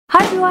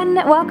everyone,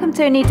 welcome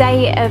to a new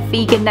day of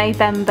Vegan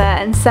November.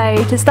 And so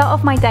to start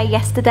off my day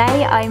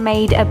yesterday, I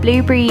made a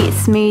blueberry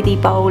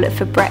smoothie bowl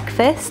for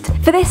breakfast.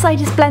 For this I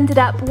just blended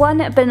up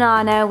 1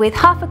 banana with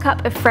half a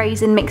cup of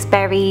frozen mixed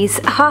berries,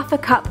 half a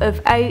cup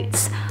of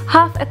oats,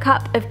 half a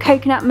cup of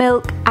coconut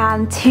milk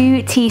and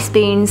 2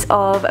 teaspoons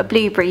of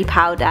blueberry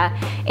powder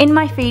in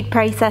my food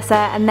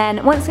processor, and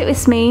then once it was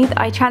smooth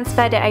I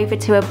transferred it over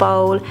to a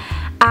bowl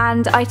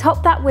and I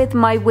topped that with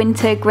my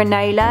winter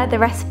granola. The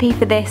recipe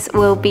for this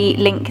will be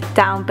linked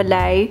down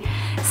below.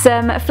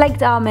 Some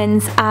flaked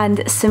almonds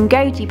and some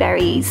goji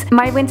berries.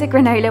 My winter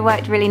granola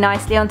worked really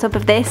nicely on top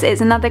of this.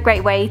 It's another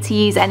great way to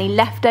use any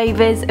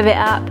leftovers of it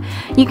up.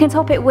 You can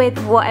top it with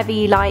whatever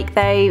you like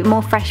though.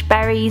 More fresh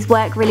berries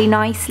work really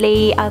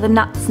nicely, other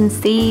nuts and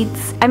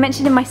seeds. I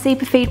mentioned in my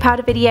superfood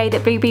powder video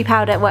that blueberry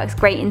powder works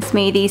great in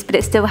smoothies, but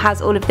it still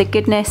has all of the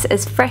goodness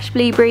as fresh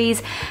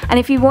blueberries, and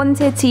if you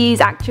wanted to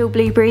use actual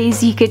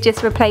blueberries you could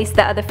just replace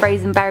the other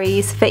frozen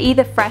berries for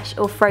either fresh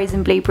or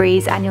frozen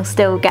blueberries and you'll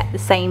still get the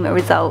same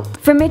result.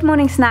 For a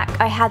mid-morning snack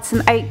I had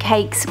some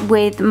oatcakes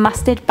with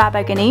mustard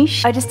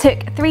Babaganoush. I just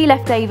took 3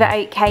 leftover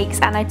oatcakes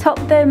and I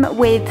topped them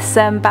with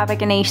some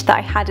Babaganoush that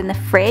I had in the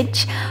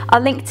fridge.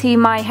 I'll link to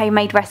my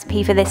homemade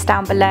recipe for this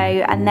down below,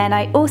 and then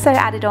I also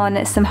added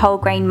on some whole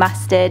grain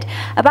mustard,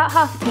 about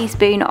half a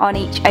teaspoon on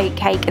each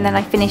oatcake, and then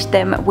I finished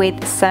them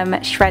with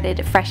some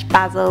shredded fresh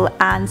basil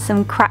and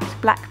some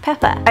cracked black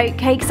pepper.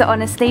 Oatcakes are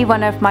honestly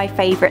one of my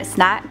favourite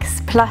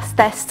snacks, plus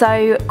they're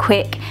so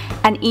quick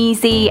and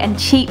easy and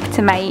cheap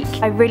to make.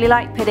 I really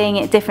like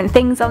putting different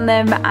things on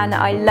them, and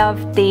I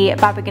love the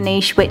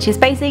Babaganoush, which is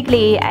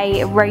basically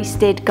a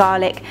roasted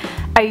garlic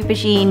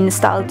aubergine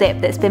style dip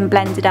that's been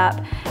blended up.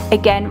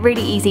 Again,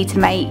 really easy to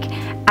make,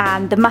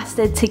 and the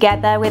mustard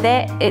together with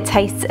it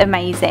tastes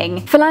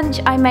amazing. For lunch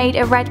I made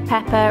a red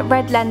pepper,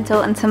 red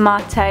lentil and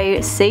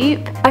tomato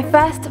soup. I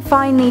first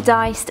finely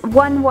diced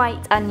 1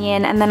 white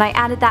onion and then I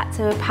added that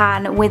to a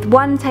pan with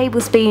 1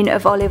 tablespoon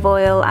of olive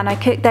oil, and I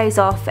cooked those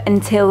off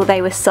until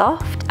they were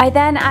soft. I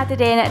then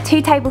added in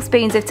 2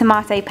 tablespoons of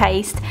tomato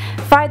paste,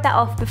 fried that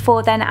off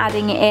before then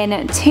adding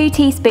in 2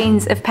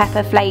 teaspoons of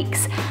pepper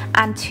flakes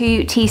and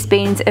 2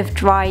 teaspoons of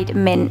dried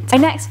mint. I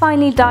next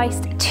finely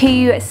diced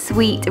 2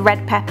 sweet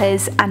red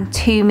peppers and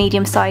 2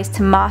 medium-sized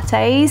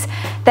tomatoes,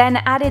 then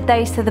added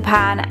those to the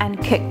pan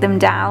and cooked them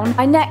down.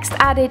 I next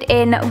added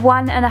in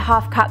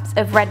 1½ cups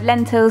of red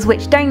lentils,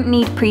 which don't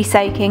need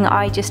pre-soaking,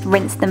 I just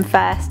rinsed them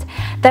first.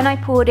 Then I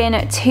poured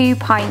in 2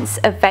 pints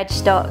of veg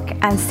stock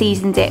and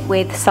seasoned it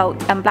with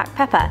salt and black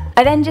pepper.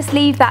 I then just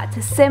leave that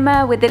to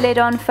simmer with the lid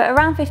on for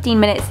around 15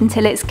 minutes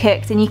until it's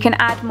cooked, and you can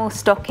add more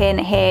stock in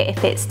here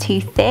if it's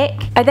too thick.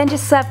 I then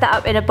just served that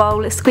up in a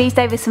bowl, squeezed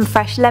over some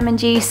fresh lemon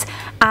juice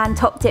and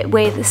topped it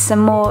with some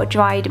more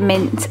dried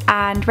mint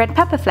and red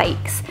pepper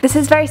flakes. This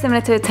is very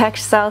similar to a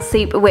Turkish style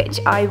soup which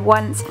I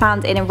once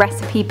found in a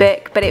recipe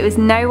book, but it was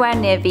nowhere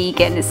near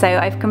vegan, so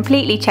I've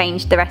completely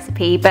changed the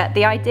recipe, but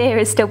the idea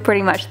is still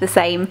pretty much the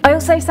same. I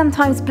also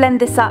sometimes blend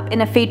this up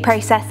in a food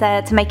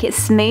processor to make it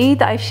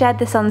smooth. I've shared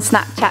this on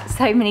Snapchat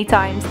so many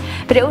times,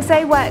 but it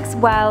also works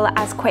well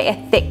as quite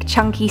a thick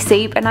chunky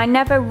soup, and I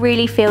never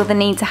really feel the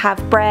need to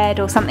have bread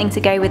or something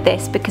to go with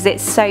this because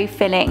it's so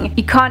filling.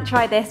 You can't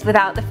try this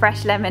without the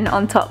fresh lemon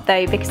on top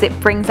though, because it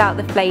brings out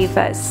the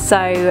flavour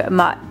so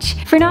much.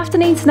 For an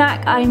afternoon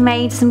snack I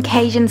made some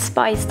Cajun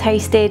spice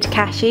toasted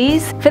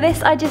cashews. For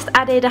this I just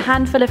added a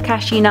handful of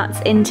cashew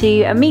nuts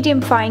into a medium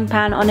frying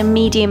pan on a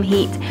medium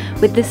heat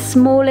with the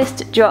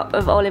smallest drop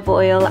of olive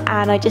oil,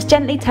 and I just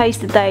gently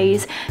toasted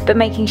those, but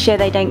making sure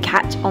they don't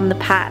catch on the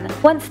pan.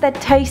 Once they're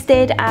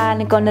toasted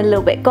and gone a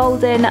little bit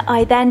golden,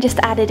 I then just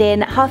added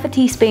in ½ a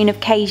teaspoon of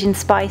Cajun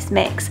spice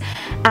mix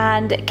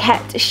and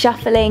kept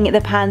shuffling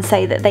the pan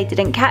so that they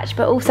didn't catch,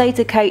 but also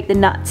to coat the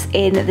nuts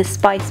in the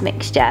spice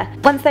mixture.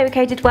 Once they were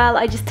coated well,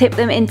 I just tipped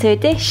them into a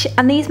dish,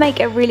 and these make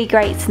a really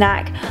great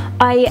snack.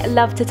 I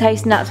love to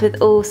toast nuts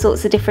with all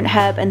sorts of different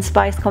herb and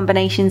spice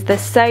combinations.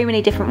 There's so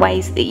many different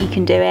ways that you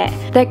can do it.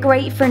 They're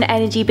great for an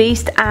energy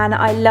boost, and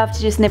I love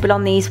to just nibble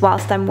on these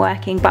whilst I'm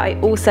working, but I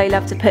also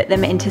love to put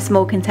them into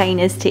small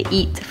containers to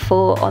eat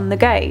for on the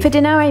go. For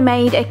dinner I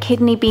made a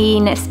kidney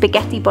bean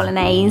spaghetti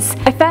bolognese.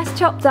 I first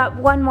chopped up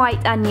 1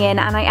 white onion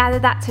and I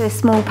added that to a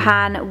small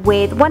pan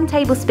with 1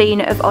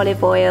 tablespoon of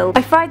olive oil.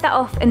 I fried that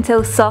off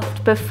until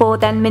soft before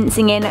then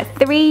mincing in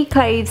 3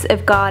 cloves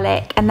of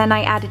garlic, and then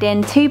I added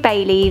in 2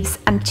 bay leaves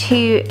and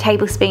 2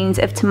 tablespoons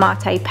of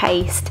tomato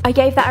paste. I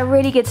gave that a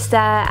really good stir,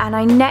 and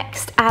I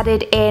next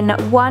added in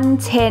 1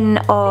 tin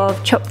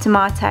of chopped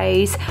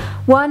tomatoes,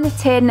 1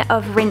 tin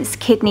of rinsed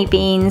kidney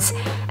beans,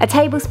 a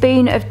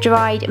tablespoon of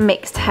dried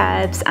mixed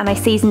herbs, and I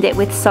seasoned it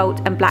with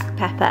salt and black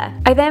pepper.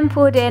 I then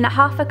poured in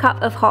 ½ a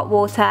cup of hot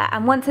water,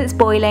 and once it's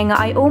boiling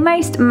I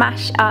almost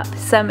mash up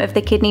some of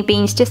the kidney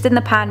beans just in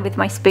the pan with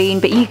my spoon,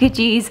 but you could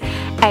use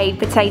a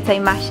potato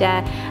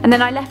masher, and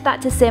then I left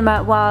that to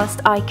simmer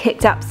whilst I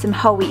cooked up some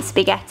whole wheat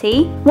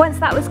spaghetti. Once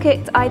that was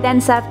cooked I then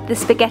served the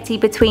spaghetti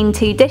between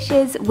 2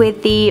 dishes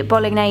with the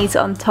bolognese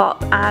on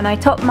top, and I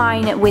topped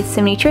mine with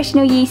some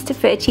nutritional yeast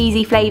for a cheesy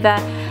smoothie flavour,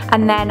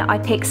 and then I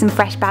picked some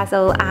fresh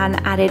basil and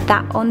added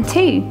that on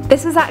too.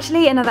 This was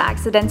actually another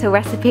accidental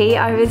recipe.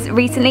 I was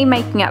recently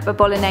making up a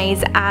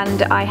bolognese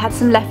and I had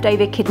some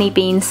leftover kidney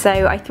beans,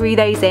 so I threw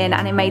those in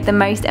and it made the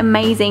most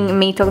amazing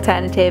meat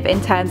alternative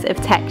in terms of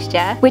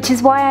texture, which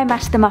is why I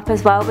mashed them up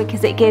as well,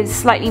 because it gives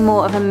slightly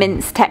more of a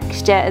minced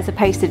texture as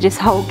opposed to just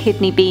whole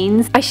kidney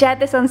beans. I shared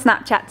this on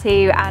Snapchat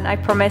too, and I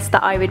promised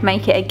that I would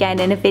make it again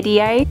in a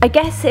video. I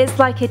guess it's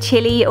like a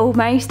chili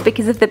almost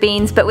because of the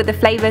beans, but with the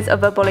flavours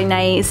of a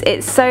bolognese.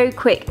 It's so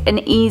quick and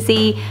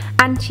easy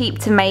and cheap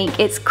to make.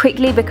 It's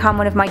quickly become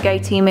one of my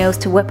go-to meals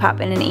to whip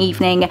up in an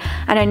evening,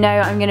 and I know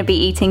I'm going to be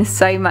eating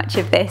so much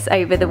of this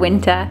over the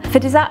winter. For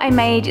dessert I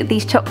made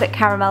these chocolate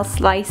caramel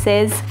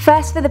slices.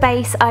 First, for the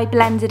base I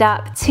blended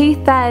up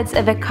 2/3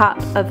 of a cup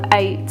of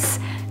oats,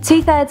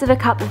 2/3 of a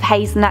cup of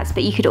hazelnuts,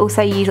 but you could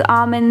also use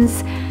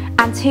almonds,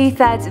 and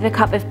 2/3 of a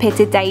cup of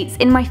pitted dates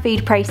in my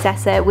food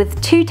processor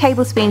with 2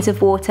 tablespoons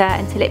of water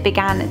until it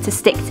began to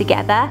stick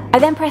together. I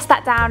then pressed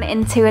that down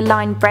into a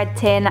lined bread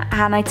tin,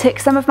 and I took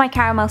some of my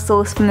caramel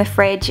sauce from the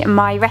fridge.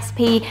 My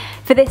recipe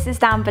for this is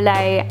down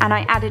below, and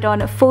I added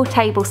on 4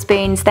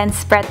 tablespoons, then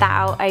spread that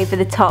out over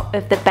the top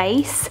of the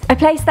base. I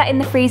placed that in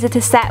the freezer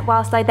to set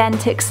whilst I then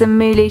took some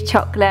moulu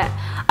chocolate.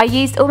 I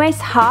used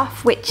almost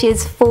half, which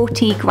is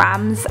 40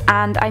 grams,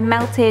 and I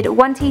melted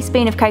 1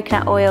 teaspoon of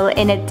coconut oil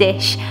in a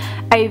dish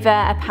over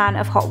a pan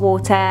of hot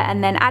water,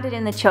 and then added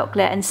in the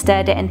chocolate and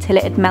stirred it until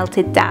it had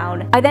melted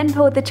down. I then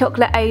poured the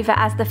chocolate over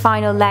as the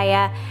final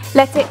layer,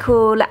 let it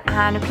cool,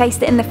 and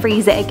placed it in the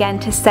freezer again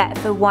to set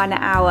for 1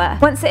 hour.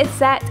 Once it had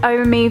set, I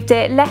removed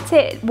it, let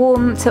it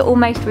warm to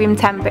almost room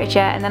temperature,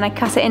 and then I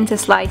cut it into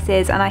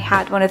slices, and I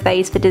had one of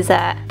those for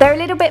dessert. They're a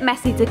little bit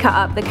messy to cut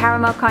up, the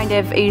caramel kind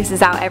of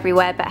oozes out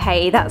everywhere, but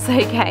hey, that's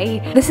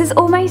okay. This is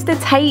almost a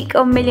take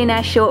on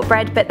Millionaire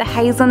shortbread, but the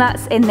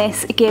hazelnuts in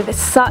this give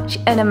such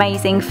an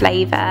amazing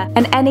flavour.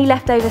 And any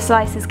leftover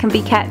slices can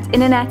be kept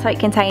in an airtight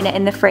container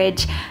in the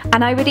fridge,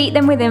 and I would eat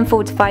them within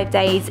 4 to 5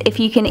 days if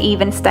you can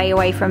even stay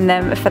away from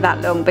them for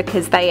that long,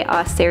 because they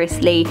are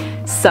seriously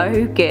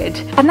so good.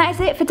 And that is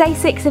it for day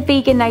 6 of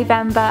Vegan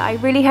November. I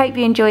really hope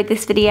you enjoyed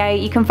this video.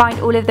 You can find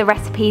all of the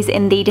recipes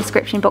in the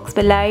description box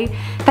below.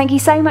 Thank you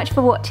so much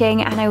for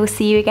watching, and I will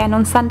see you again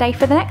on Sunday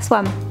for the next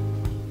one.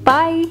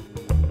 Bye!